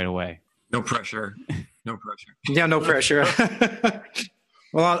sales right away? No pressure. No pressure. Yeah, no pressure.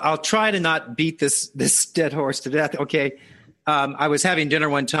 Well, I'll try to not beat this dead horse to death. Okay. I was having dinner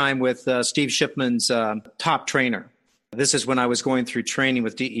one time with Steve Shipman's top trainer. This is when I was going through training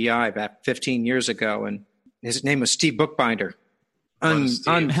with DEI back 15 years ago, and his name was Steve Bookbinder. Yeah,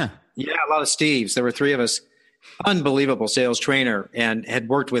 a lot of Steves. There were three of us. Unbelievable sales trainer, and had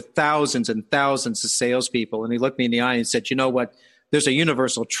worked with thousands and thousands of salespeople. And he looked me in the eye and said, "You know what? There's a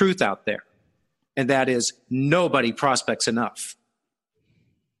universal truth out there, and that is nobody prospects enough.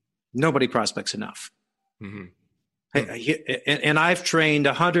 Nobody prospects enough." Mm-hmm. And I've trained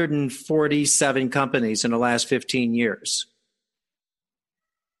 147 companies in the last 15 years.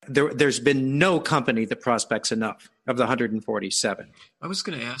 There's been no company that prospects enough of the 147. I was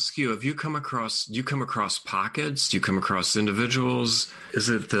going to ask you, do you come across pockets? Do you come across individuals? Is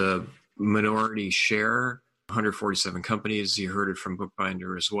it the minority share? 147 companies. You heard it from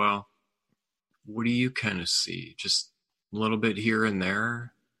Bookbinder as well. What do you kind of see? Just a little bit here and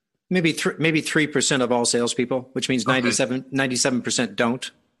there? Maybe 3% of all salespeople, which means 97%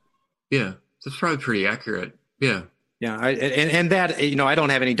 don't. Yeah, that's probably pretty accurate. Yeah. Yeah, and that, I don't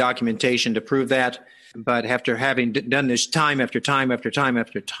have any documentation to prove that, but after having done this time after time after time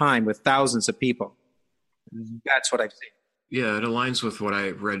after time with thousands of people, that's what I've seen. Yeah, it aligns with what I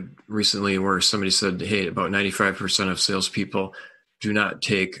read recently where somebody said, hey, about 95% of salespeople do not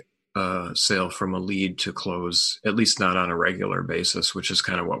take a sale from a lead to close, at least not on a regular basis, which is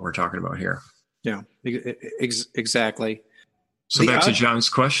kind of what we're talking about here. Yeah, exactly. So back to John's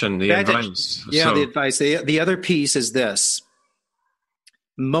question, the advice. The advice. The other piece is this.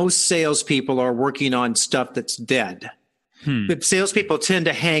 Most salespeople are working on stuff that's dead. But salespeople tend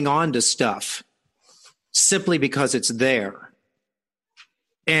to hang on to stuff simply because it's there.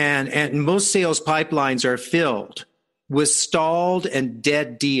 And most sales pipelines are filled with stalled and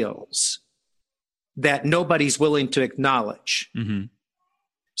dead deals that nobody's willing to acknowledge. Mm-hmm.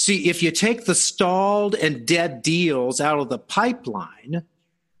 See, if you take the stalled and dead deals out of the pipeline,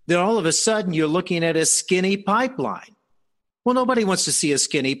 then all of a sudden you're looking at a skinny pipeline. Well, nobody wants to see a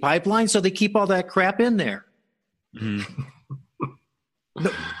skinny pipeline, so they keep all that crap in there. Mm-hmm.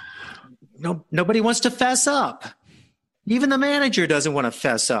 Nobody wants to fess up. Even the manager doesn't want to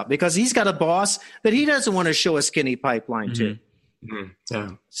fess up because he's got a boss that he doesn't want to show a skinny pipeline to. Mm-hmm. Yeah.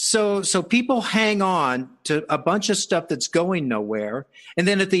 So people hang on to a bunch of stuff that's going nowhere. And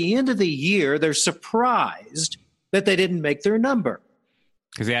then at the end of the year, they're surprised that they didn't make their number.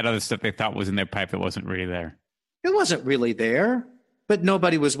 Because they had other stuff they thought was in their pipe that wasn't really there. It wasn't really there, but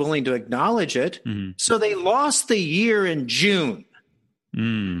nobody was willing to acknowledge it. Mm-hmm. So they lost the year in June.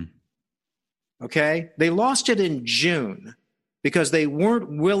 Mm. Okay? They lost it in June because they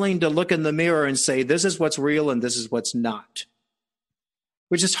weren't willing to look in the mirror and say, this is what's real and this is what's not,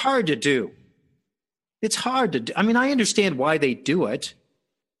 which is hard to do. It's hard to do. I mean, I understand why they do it.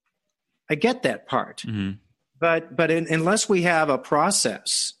 I get that part. Mm-hmm. But unless we have a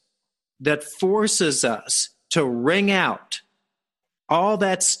process that forces us to wring out all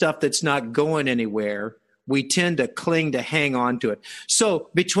that stuff that's not going anywhere, we tend to cling to hang on to it.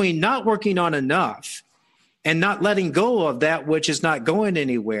 So between not working on enough and not letting go of that which is not going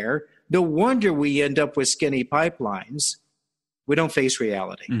anywhere, no wonder we end up with skinny pipelines. We don't face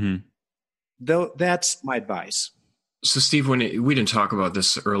reality. Mm-hmm. Though that's my advice. So, Steve, we didn't talk about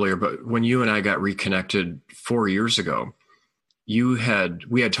this earlier, but when you and I got reconnected 4 years ago, we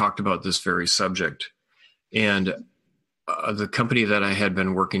had talked about this very subject. And the company that I had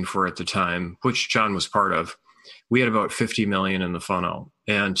been working for at the time, which John was part of, we had about 50 million in the funnel.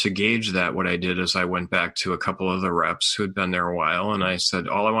 And to gauge that, what I did is I went back to a couple of the reps who had been there a while, and I said,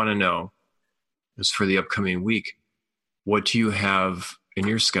 all I want to know is for the upcoming week, what do you have in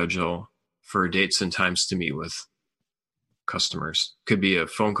your schedule for dates and times to meet with customers? Could be a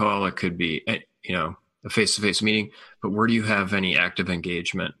phone call, it could be, a face-to-face meeting, but where do you have any active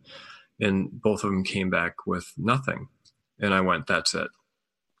engagement? And both of them came back with nothing. And I went, that's it.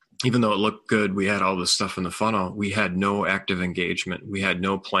 Even though it looked good, we had all this stuff in the funnel, we had no active engagement. We had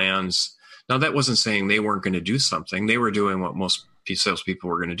no plans. Now, that wasn't saying they weren't going to do something. They were doing what most salespeople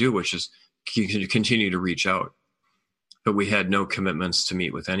were going to do, which is continue to reach out. But we had no commitments to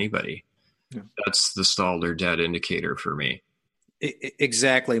meet with anybody. Yeah. That's the stalled or dead indicator for me.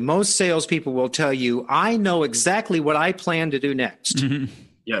 Exactly. Most salespeople will tell you, I know exactly what I plan to do next. Mm-hmm.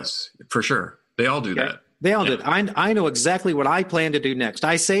 Yes, for sure. They all do that. They all did. I know exactly what I plan to do next.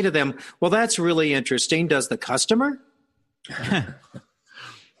 I say to them, well, that's really interesting. Does the customer?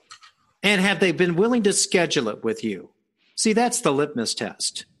 And have they been willing to schedule it with you? See, that's the litmus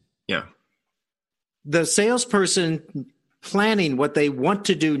test. Yeah. The salesperson planning what they want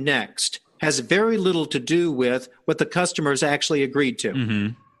to do next has very little to do with what the customers actually agreed to. Mm-hmm.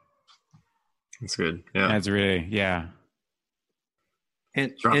 That's good. Yeah. That's really, yeah.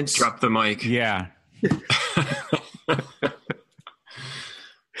 And drop the mic. Yeah.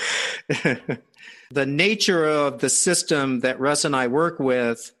 The nature of the system that Russ and I work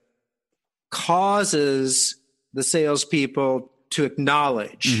with causes the salespeople to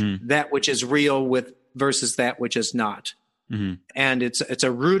acknowledge that which is real versus that which is not. Mm-hmm. And it's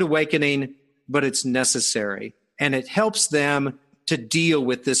a rude awakening, but it's necessary. And it helps them to deal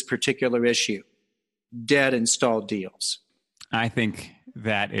with this particular issue, dead installed deals. I think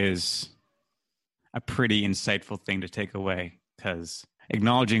that is a pretty insightful thing to take away, because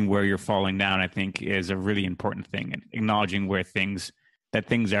acknowledging where you're falling down, I think, is a really important thing. And acknowledging where things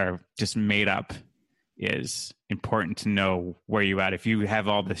are just made up is important to know where you're at. If you have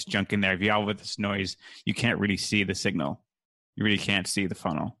all this junk in there, if you have all this noise, you can't really see the signal. You really can't see the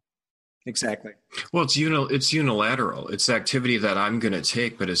funnel. Exactly. Well, it's unilateral. It's activity that I'm going to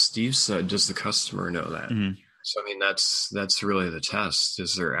take, but as Steve said, does the customer know that? Mm-hmm. So, I mean, that's really the test,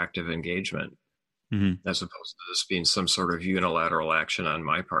 is their active engagement, as opposed to this being some sort of unilateral action on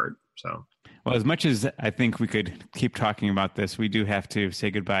my part. So, well, as much as I think we could keep talking about this, we do have to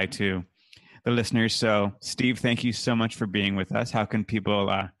say goodbye to the listeners. So, Steve, thank you so much for being with us. How can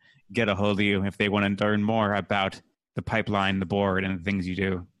people get a hold of you if they want to learn more about the pipeline, the board, and the things you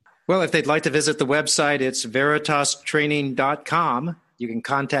do? Well, if they'd like to visit the website, it's veritastraining.com. You can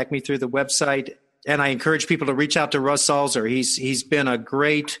contact me through the website. And I encourage people to reach out to Russ Salzer. He's been a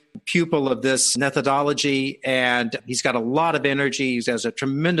great pupil of this methodology, and he's got a lot of energy. He has a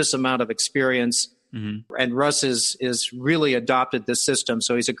tremendous amount of experience. Mm-hmm. And Russ is really adopted this system.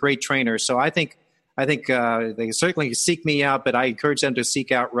 So he's a great trainer. So I think they certainly seek me out, but I encourage them to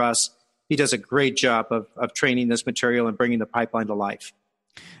seek out Russ. He does a great job of training this material and bringing the pipeline to life.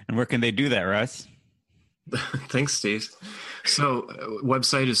 And where can they do that, Russ? Thanks, Steve. So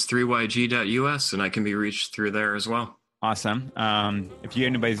website is 3yg.us, and I can be reached through there as well. Awesome. If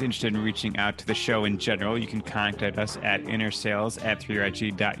anybody's interested in reaching out to the show in general, you can contact us at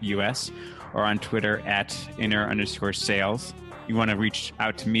innersales@3rg.us or on Twitter at @inner_sales. You want to reach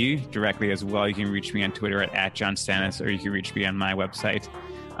out to me directly as well, you can reach me on Twitter at John Stannis, or you can reach me on my website,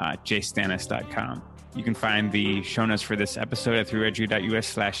 jstannis.com. You can find the show notes for this episode at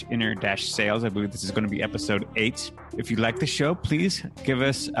 3rg.us/inner-sales. I believe this is going to be episode 8. If you like the show, please give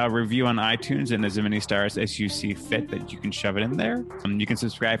us a review on iTunes and as many stars as you see fit that you can shove it in there. You can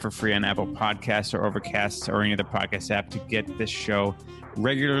subscribe for free on Apple Podcasts or Overcast or any other podcast app to get this show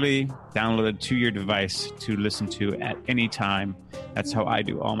regularly downloaded to your device to listen to at any time. That's how I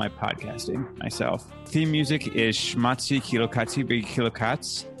do all my podcasting myself. Theme music is Shmatzi Kilokatsi Big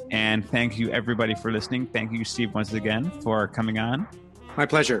Kilokats. And thank you, everybody, for listening. Thank you, Steve, once again, for coming on. My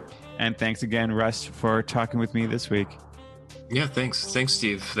pleasure. And thanks again, Russ, for talking with me this week. Yeah, thanks. Thanks,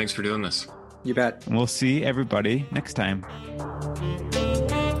 Steve. Thanks for doing this. You bet. And we'll see everybody next time.